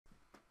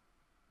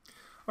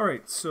All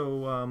right,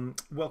 so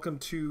welcome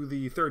to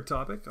the third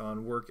topic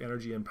on work,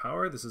 energy, and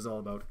power. This is all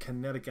about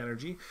kinetic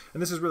energy,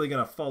 and this is really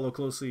going to follow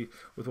closely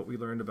with what we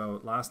learned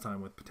about last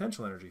time with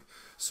potential energy.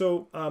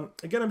 So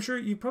again, I'm sure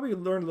you probably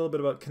learned a little bit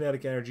about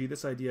kinetic energy.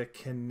 This idea,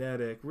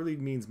 kinetic, really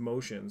means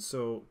motion.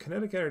 So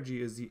kinetic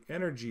energy is the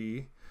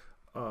energy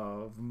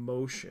of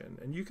motion,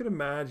 and you can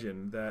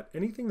imagine that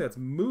anything that's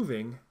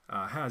moving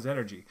has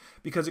energy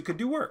because it could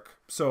do work.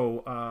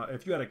 So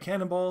if you had a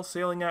cannonball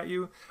sailing at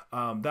you,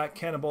 that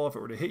cannonball, if it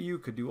were to hit you,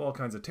 could do all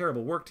kinds of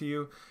terrible work to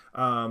you.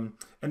 And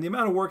the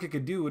amount of work it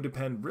could do would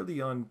depend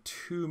really on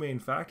two main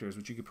factors,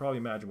 which you could probably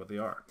imagine what they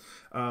are.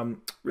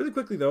 Really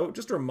quickly though,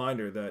 just a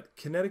reminder that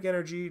kinetic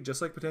energy,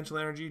 just like potential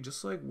energy,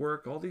 just like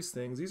work, all these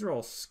things, these are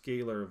all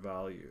scalar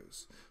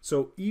values.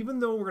 So even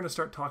though we're going to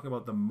start talking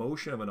about the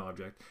motion of an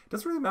object, it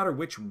doesn't really matter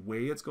which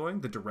way it's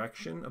going. The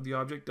direction of the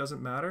object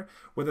doesn't matter.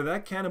 Whether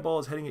that cannonball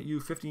is heading at you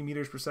 50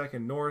 meters per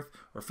second north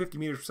or 50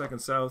 meters per second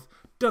south,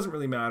 doesn't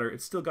really matter.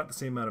 It's still got the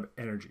same amount of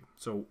energy.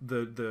 So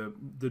the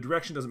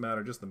direction doesn't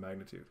matter, just the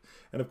magnitude.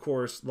 And of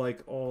course,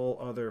 like all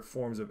other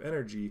forms of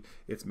energy,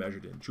 it's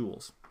measured in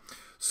joules.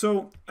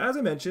 So as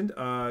I mentioned,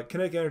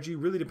 kinetic energy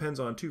really depends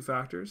on two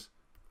factors.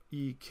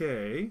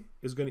 EK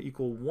is going to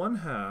equal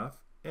 1/2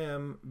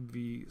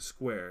 mv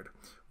squared,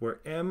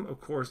 where m,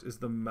 of course, is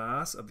the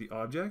mass of the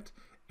object,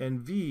 and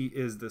v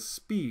is the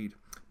speed,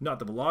 not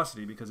the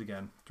velocity, because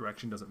again,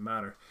 direction doesn't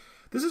matter.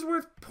 This is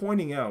worth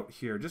pointing out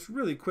here, just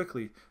really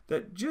quickly,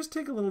 that just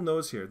take a little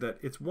notice here, that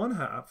it's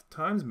 1/2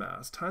 times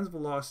mass times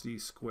velocity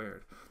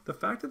squared. The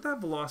fact that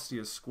that velocity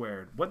is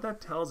squared, what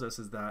that tells us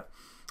is that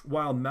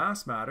while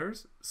mass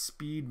matters,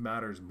 speed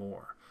matters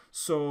more.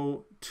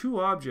 So two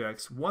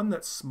objects, one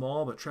that's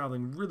small but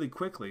traveling really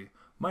quickly,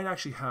 might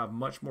actually have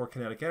much more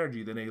kinetic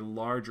energy than a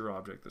larger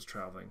object that's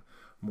traveling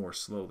more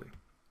slowly.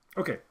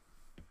 Okay,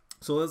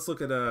 so let's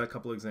look at a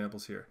couple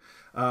examples here.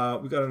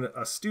 We've got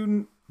a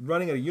student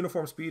running at a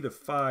uniform speed of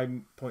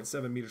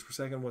 5.7 meters per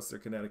second. What's their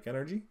kinetic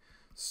energy?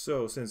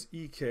 So since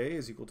EK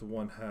is equal to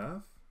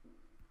 1/2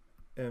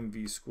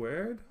 mv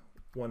squared,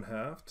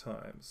 1/2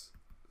 times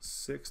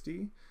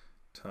 60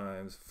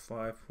 times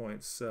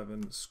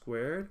 5.7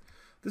 squared,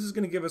 this is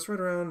going to give us right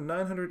around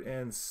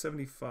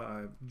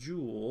 975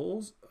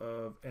 joules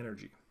of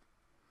energy.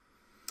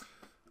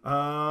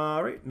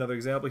 All right, another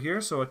example here.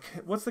 So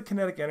what's the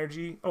kinetic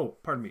energy? Oh,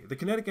 pardon me. The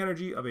kinetic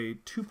energy of a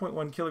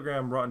 2.1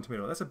 kilogram rotten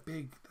tomato. That's a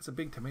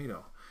big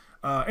tomato.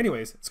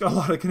 Anyways, it's got a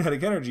lot of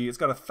kinetic energy. It's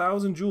got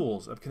 1,000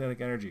 joules of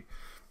kinetic energy.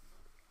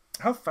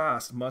 How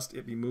fast must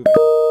it be moving?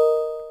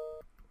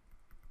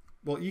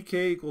 Well,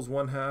 EK equals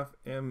 1/2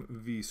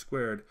 mv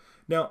squared.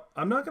 Now,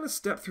 I'm not going to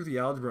step through the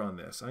algebra on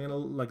this. I'm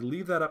going to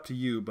leave that up to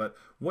you, but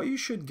what you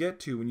should get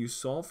to when you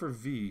solve for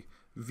v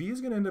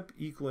is going to end up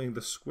equaling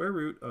the square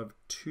root of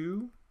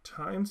 2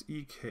 times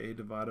EK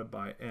divided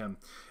by m.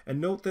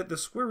 And note that the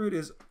square root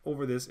is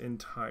over this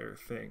entire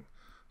thing.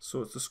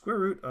 So it's the square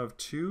root of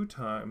 2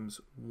 times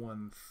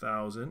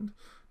 1,000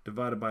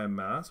 divided by a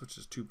mass, which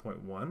is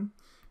 2.1.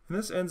 And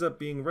this ends up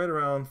being right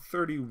around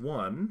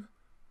 31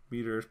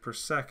 meters per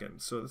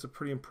second. So that's a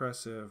pretty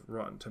impressive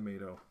rotten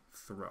tomato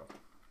throw.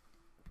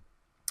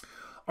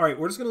 All right,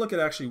 we're just going to look at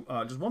actually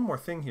just one more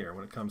thing here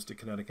when it comes to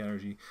kinetic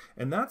energy,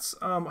 and that's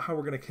how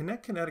we're going to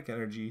connect kinetic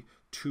energy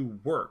to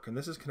work. And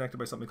this is connected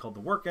by something called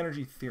the work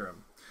energy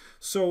theorem.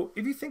 So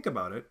if you think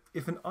about it,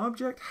 if an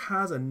object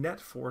has a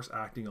net force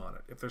acting on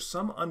it, if there's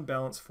some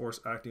unbalanced force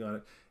acting on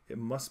it, it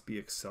must be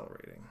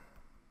accelerating.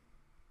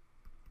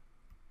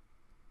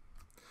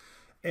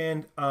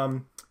 And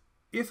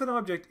if an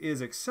object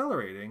is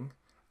accelerating,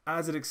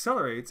 as it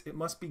accelerates, it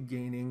must be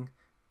gaining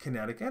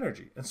kinetic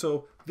energy. And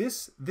so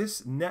this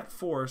net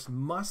force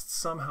must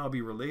somehow be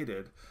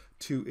related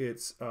to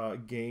its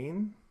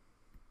gain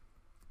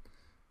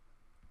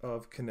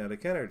of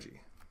kinetic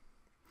energy.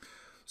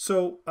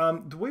 So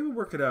the way we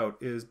work it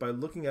out is by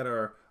looking at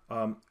our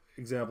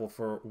example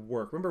for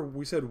work. Remember,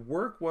 we said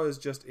work was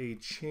just a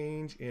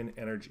change in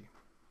energy.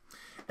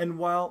 And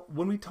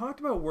when we talked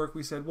about work,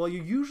 we said, well,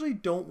 you usually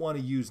don't want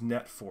to use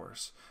net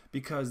force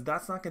because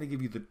that's not going to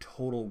give you the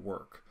total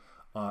work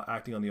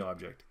acting on the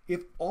object.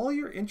 If all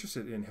you're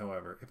interested in,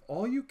 however, if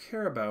all you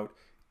care about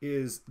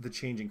is the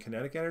change in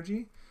kinetic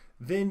energy,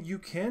 then you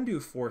can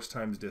do force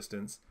times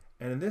distance.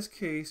 And in this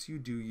case, you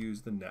do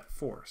use the net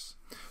force.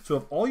 So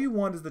if all you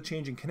want is the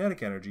change in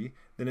kinetic energy,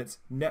 then it's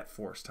net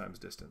force times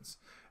distance.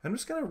 I'm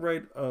just going to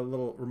write a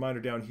little reminder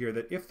down here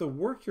that if the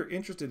work you're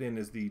interested in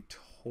is the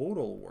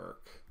total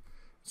work,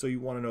 so you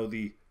want to know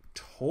the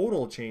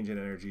total change in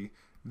energy,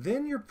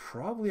 then you're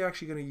probably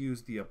actually going to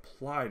use the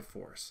applied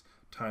force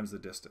times the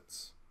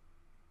distance.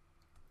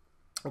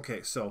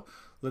 Okay, so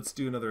let's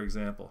do another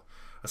example.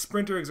 A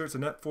sprinter exerts a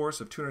net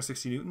force of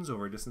 260 newtons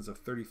over a distance of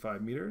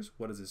 35 meters.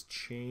 What is his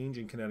change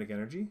in kinetic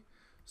energy?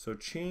 So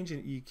change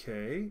in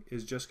EK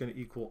is just going to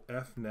equal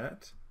F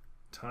net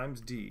times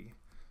D.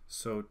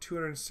 So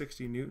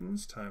 260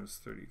 newtons times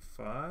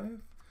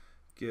 35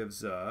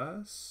 gives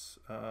us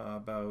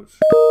about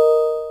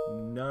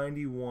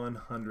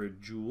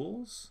 9,100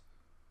 joules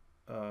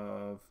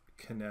of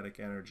kinetic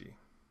energy.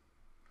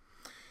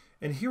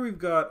 And here we've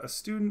got a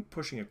student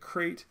pushing a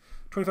crate,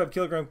 25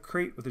 kilogram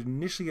crate with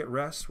initially at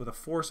rest with a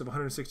force of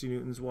 160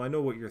 newtons. Well, I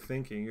know what you're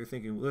thinking. You're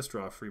thinking, let's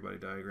draw a free body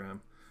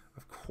diagram.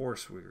 Of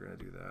course we're going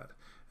to do that.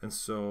 And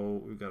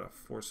so we've got a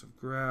force of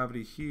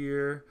gravity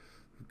here.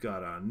 We've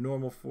got a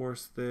normal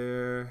force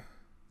there.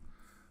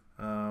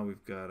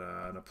 We've got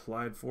an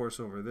applied force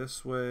over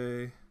this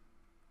way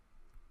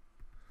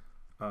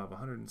of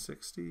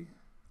 160.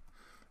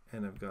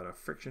 And I've got a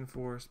friction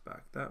force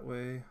back that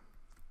way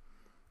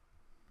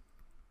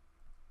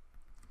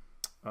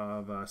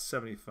of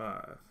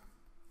 75.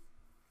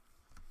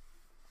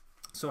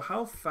 So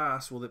how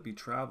fast will it be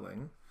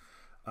traveling?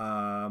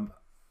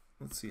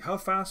 Let's see, how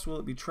fast will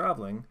it be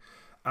traveling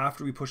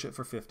after we push it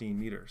for 15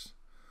 meters?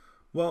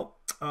 Well,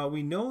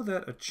 we know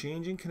that a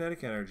change in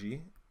kinetic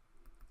energy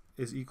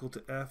is equal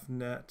to F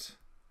net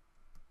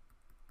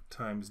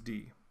times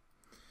D.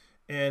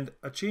 And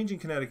a change in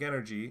kinetic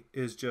energy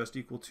is just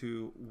equal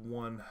to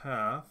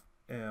 1/2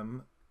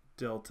 m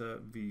delta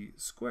V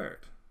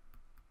squared.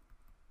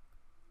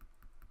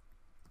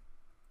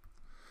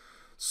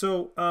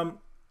 So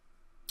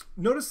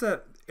notice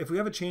that if we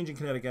have a change in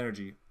kinetic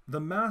energy, the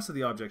mass of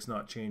the object's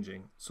not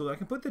changing. So I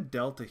can put the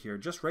delta here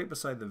just right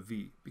beside the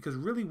V, because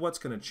really what's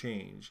going to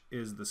change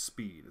is the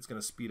speed. It's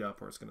going to speed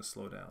up or it's going to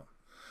slow down.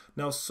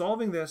 Now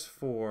solving this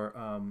for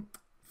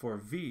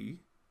V,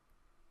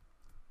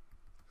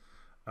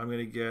 I'm going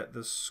to get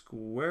the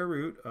square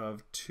root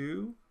of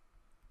 2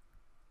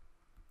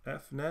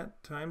 F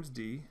net times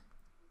D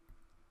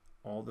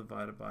all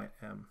divided by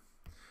m.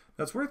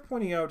 Now it's worth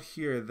pointing out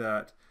here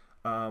that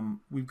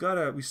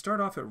we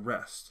start off at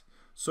rest.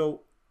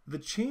 So the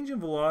change in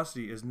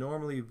velocity is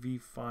normally V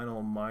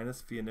final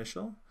minus V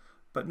initial,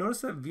 but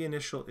notice that V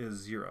initial is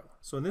 0.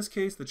 So in this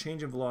case, the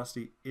change in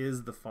velocity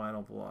is the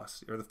final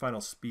velocity, or the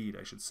final speed,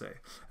 I should say.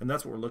 And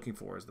that's what we're looking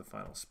for, is the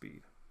final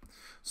speed.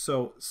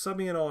 So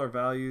subbing in all our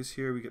values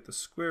here, we get the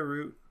square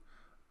root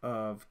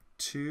of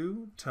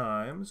 2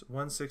 times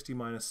 160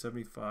 minus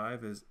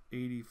 75 is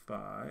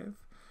 85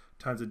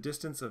 times a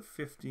distance of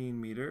 15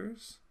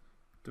 meters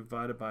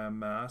divided by a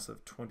mass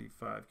of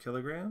 25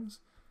 kilograms.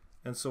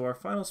 And so our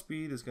final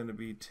speed is going to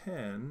be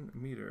 10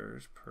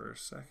 meters per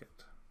second.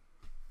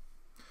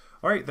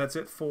 All right, that's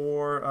it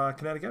for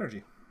kinetic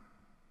energy.